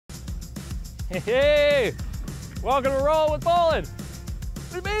Hey, welcome to Roll with Bolen.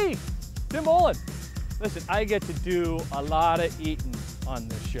 It's me, Tim Bolen. Listen, I get to do a lot of eating on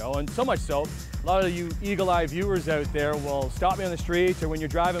this show, and so much so, a lot of you eagle-eyed viewers out there will stop me on the street or when you're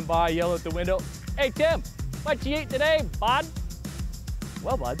driving by, yell out the window, "Hey Tim, what you eating today, bud?"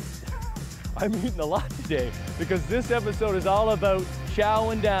 Well, bud, I'm eating a lot today because this episode is all about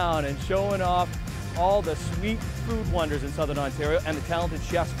chowing down and showing off all the sweet food wonders in Southern Ontario and the talented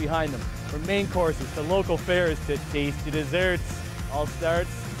chefs behind them. From main courses to local fairs to tasty desserts. All starts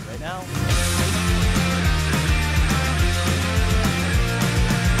right now.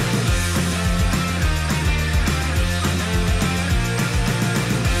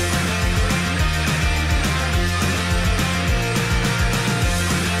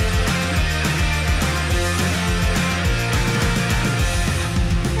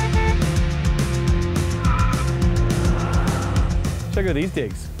 Check out these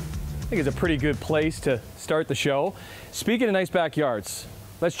digs. I think it's a pretty good place to start the show. Speaking of nice backyards,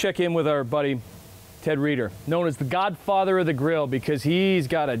 let's check in with our buddy Ted Reeder, known as the godfather of the grill because he's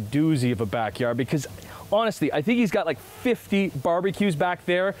got a doozy of a backyard. Because honestly, I think he's got like 50 barbecues back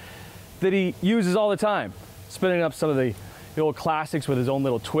there that he uses all the time, spinning up some of the old classics with his own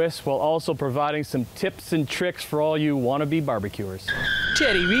little twist while also providing some tips and tricks for all you wannabe barbecuers.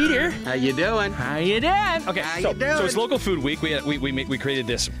 Teddy Reeder. How you doing? How you doing? Okay, so it's Local Food Week. We created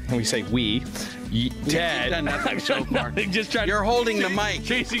this, and we say we. Ted. You've done nothing so far. Just trying. You're holding the mic.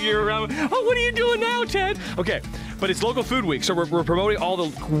 Chasing you around. Oh, what are you doing now, Ted? Okay, but it's Local Food Week, so we're promoting all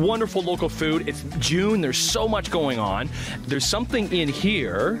the wonderful local food. It's June. There's so much going on. There's something in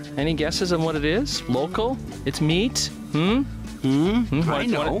here. Any guesses on what it is? Local? It's meat. I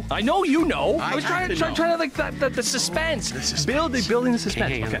know. I know you know. I was have trying to like the suspense. Building the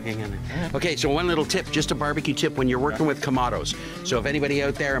suspense. Hang on. Okay, so one little tip, just a barbecue tip when you're working with Kamados. So if anybody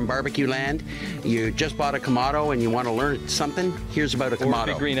out there in barbecue land, you just bought a Kamado and you want to learn something, here's about a Kamado. Or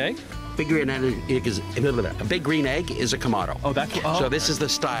a big green egg. Big green egg is a big green egg is a Kamado. Oh, that's so this is the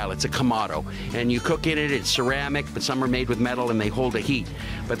style. It's a Kamado, and you cook in it. It's ceramic, but some are made with metal and they hold a heat.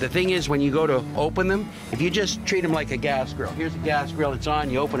 But the thing is, when you go to open them, if you just treat them like a gas grill. Here's a gas grill. It's on.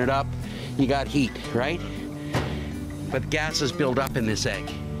 You open it up, you got heat, right? But gases build up in this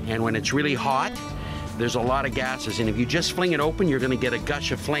egg, and when it's really hot, there's a lot of gases. And if you just fling it open, you're going to get a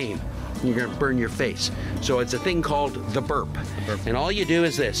gush of flame. You're going to burn your face. So it's a thing called the burp. And all you do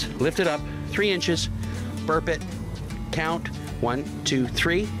is this, lift it up 3 inches, burp it, count 1, 2,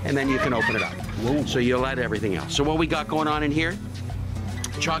 3, and then you can open it up. Whoa. So you'll add everything else. So what we got going on in here,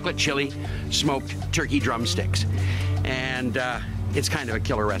 chocolate chili smoked turkey drumsticks. And it's kind of a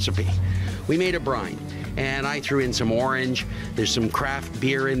killer recipe. We made a brine, and I threw in some orange. There's some craft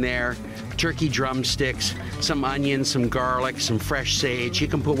beer in there, turkey drumsticks, some onions, some garlic, some fresh sage. You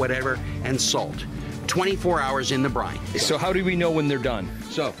can put whatever, and salt. 24 hours in the brine. So how do we know when they're done?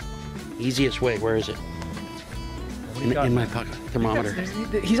 So, easiest way, where is it? In my pocket, thermometer.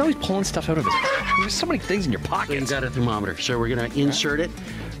 He's always pulling stuff out of his pocket. There's so many things in your So pockets. you got a thermometer. So we're gonna insert it,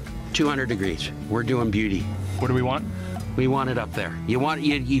 200 degrees. We're doing beauty. What do we want? We want it up there. You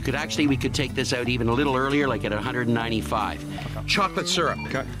could actually, we could take this out even a little earlier, like at 195. Okay. Chocolate syrup.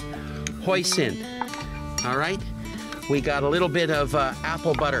 Okay. Hoisin. All right. We got a little bit of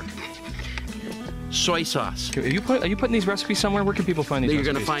apple butter. Soy sauce. Are you putting these recipes somewhere? Where can people find these You're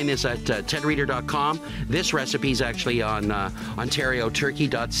recipes? going to find this at tedreader.com. This recipe is actually on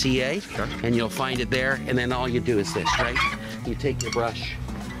ontarioturkey.ca, Sure. and you'll find it there. And then all you do is this, right? You take your brush,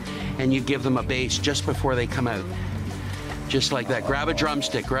 and you give them a base just before they come out. Just like that. Grab a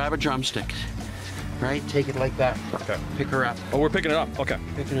drumstick. Right? Take it like that. Okay. Pick her up. Oh, we're picking it up. Okay.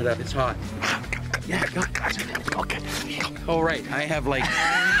 Picking it up. It's hot. Yeah, go. Okay. Oh, right. I have like...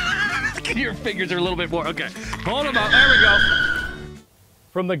 Your fingers are a little bit more. Okay. Hold them up. There we go.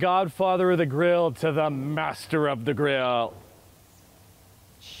 From the godfather of the grill to the master of the grill.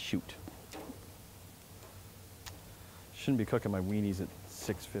 Shoot. Shouldn't be cooking my weenies at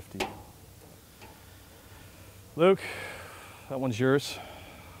 650. Luke, that one's yours.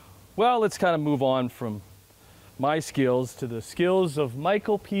 Well, let's kind of move on from my skills to the skills of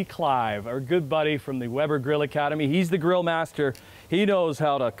Michael P. Clive, our good buddy from the Weber Grill Academy. He's the grill master. He knows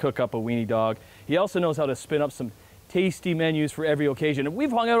how to cook up a weenie dog. He also knows how to spin up some tasty menus for every occasion. And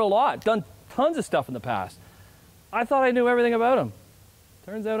we've hung out a lot, done tons of stuff in the past. I thought I knew everything about him.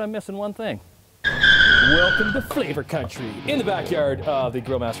 Turns out I'm missing one thing. Welcome to Flavor Country, in the backyard of the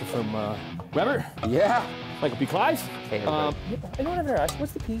grill master from Weber. Yeah. Michael P. Clive. Hey, I know what I've ever asked.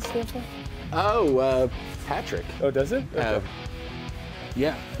 What's the P stand for? Oh, Patrick. Oh, does it? Okay.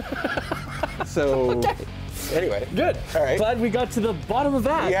 Yeah. So, Okay. Anyway. Good. All right. Glad we got to the bottom of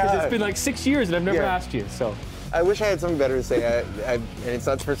that, because it's been like 6 years and I've never asked you, so. I wish I had something better to say, and it's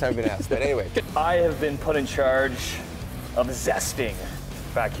not the first time I've been asked, but anyway. I have been put in charge of zesting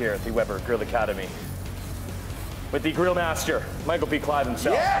back here at the Weber Grill Academy with the grill master, Michael P. Clive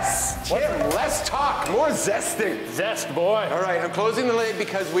himself. Yes! Jim, less talk, more zesting. Zest, boy. All right, I'm closing the lid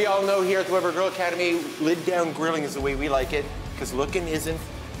because we all know here at the Weber Grill Academy, lid down grilling is the way we like it, because looking isn't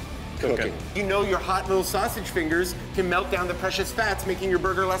cooking. You know your hot little sausage fingers can melt down the precious fats, making your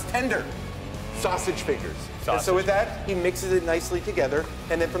burger less tender. Sausage fingers. And so with that, he mixes it nicely together,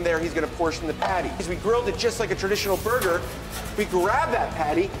 and then from there, he's gonna portion the patty. Because we grilled it just like a traditional burger, we grab that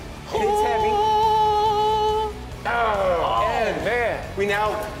patty, and it's heavy. Oh, and man, we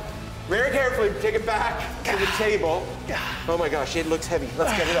now very carefully take it back to the table. Oh my gosh, it looks heavy.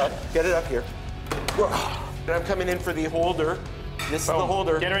 Let's get it up. Get it up here. And I'm coming in for the holder. This is the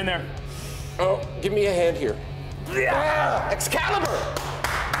holder. Get her in there. Oh, give me a hand here. Yeah, Excalibur.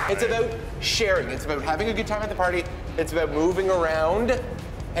 It's about sharing. It's about having a good time at the party. It's about moving around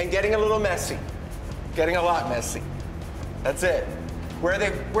and getting a little messy. Getting a lot messy. That's it. Where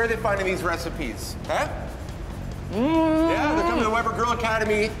are they finding these recipes? Huh? Yeah, they're coming to the Weber Grill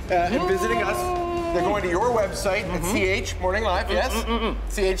Academy and visiting us. They're going to your website at CH Morning Live, yes?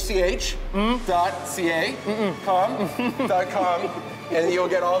 chch.ca.com, and you'll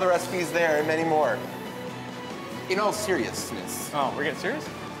get all the recipes there and many more. In all seriousness. Oh, we're getting serious?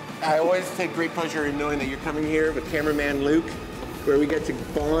 I always take great pleasure in knowing that you're coming here with cameraman Luke, where we get to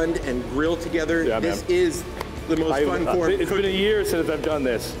bond and grill together. Yeah, this is the most fun form. It's been a year since I've done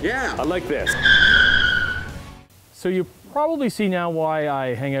this. Yeah. I like this. So you probably see now why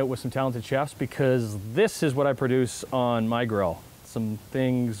I hang out with some talented chefs, because this is what I produce on my grill. Some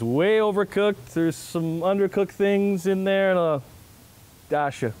things way overcooked, there's some undercooked things in there, and a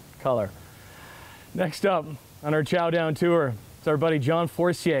dash of color. Next up on our chow down tour, it's our buddy John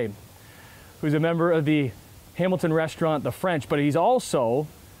Forcier, who's a member of the Hamilton restaurant The French, but he's also,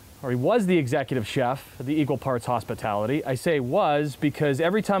 or he was the executive chef of the Equal Parts Hospitality. I say was because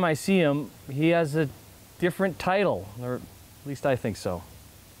every time I see him, he has a different title, or at least I think so.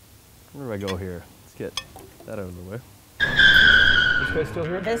 Where do I go here? Let's get that out of the way. This guy's still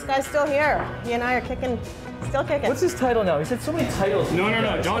here? This guy's still here. He and I are kicking, still kicking. What's his title now? He said so many titles. No,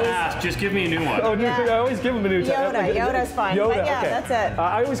 don't ask. Just give me a new one. Oh, new thing. I always give him a new title. Yoda's fine. Yoda, but yeah, okay. that's it.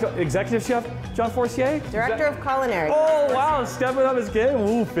 I always go executive chef John Forcier? Director of culinary. Oh, wow, stepping up his game.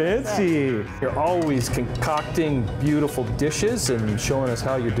 Ooh, fancy. You're always concocting beautiful dishes and showing us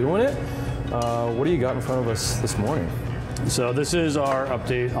how you're doing it. What do you got in front of us this morning? So this is our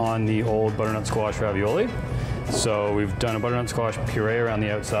update on the old butternut squash ravioli. So we've done a butternut squash puree around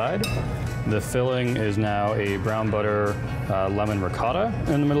the outside. The filling is now a brown butter lemon ricotta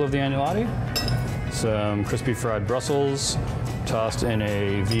in the middle of the agnolotti. Some crispy fried Brussels tossed in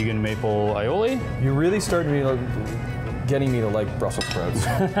a vegan maple aioli. You really started getting me to like Brussels sprouts.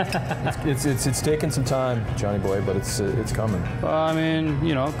 it's taken some time, Johnny boy, but it's coming. I mean,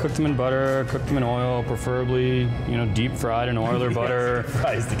 you know, cook them in butter, cook them in oil, preferably, you know, deep fried in oil or butter.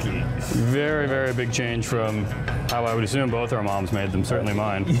 Fry's the key. Very, very big change from how I would assume both our moms made them, certainly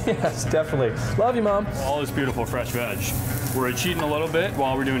mine. Yes, definitely. Love you, Mom. All this beautiful fresh veg. We're cheating a little bit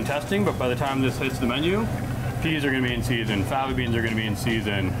while we're doing testing, but by the time this hits the menu, peas are gonna be in season, fava beans are gonna be in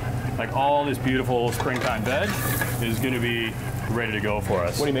season. Like all this beautiful springtime veg is going to be ready to go for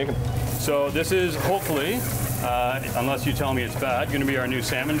us. What are you making? So this is hopefully, unless you tell me it's bad, going to be our new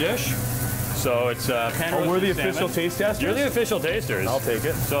salmon dish. So it's pan roasted we're the salmon. official taste testers? You're the official tasters. I'll take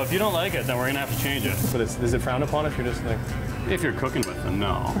it. So if you don't like it, then we're going to have to change it. But is it frowned upon if you're just like... If you're cooking with them,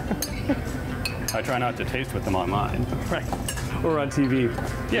 no. I try not to taste with them online. Right. Or on TV.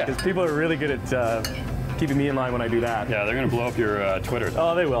 Yeah. Because people are really good at keeping me in line when I do that. Yeah, they're going to blow up your Twitter.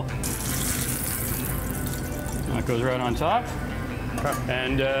 Oh, they will. That goes right on top.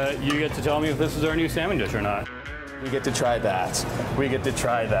 And you get to tell me if this is our new salmon dish or not. We get to try that. We get to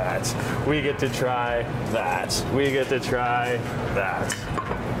try that. We get to try that. We get to try that.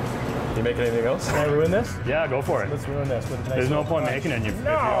 You making anything else? Can I ruin this? Yeah, go for it. Let's ruin this with a nice There's no point making it if you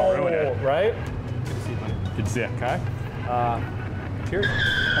don't ruin it. Right? Good to see you, buddy. Good to see you. Okay. Cheers.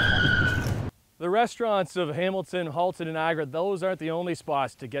 The restaurants of Hamilton, Halton, and Niagara, those aren't the only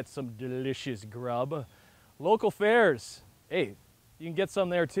spots to get some delicious grub. Local fairs, hey, you can get some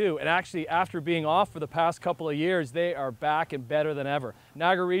there too. And actually, after being off for the past couple of years, they are back and better than ever.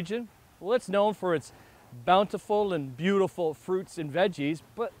 Niagara region, well, it's known for its bountiful and beautiful fruits and veggies,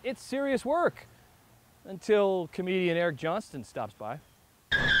 but it's serious work. Until comedian Eric Johnston stops by.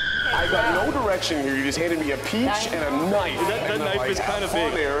 I got no direction here. You just handed me a peach and a knife. That knife is kind of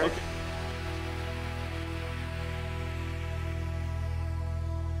big. Eric.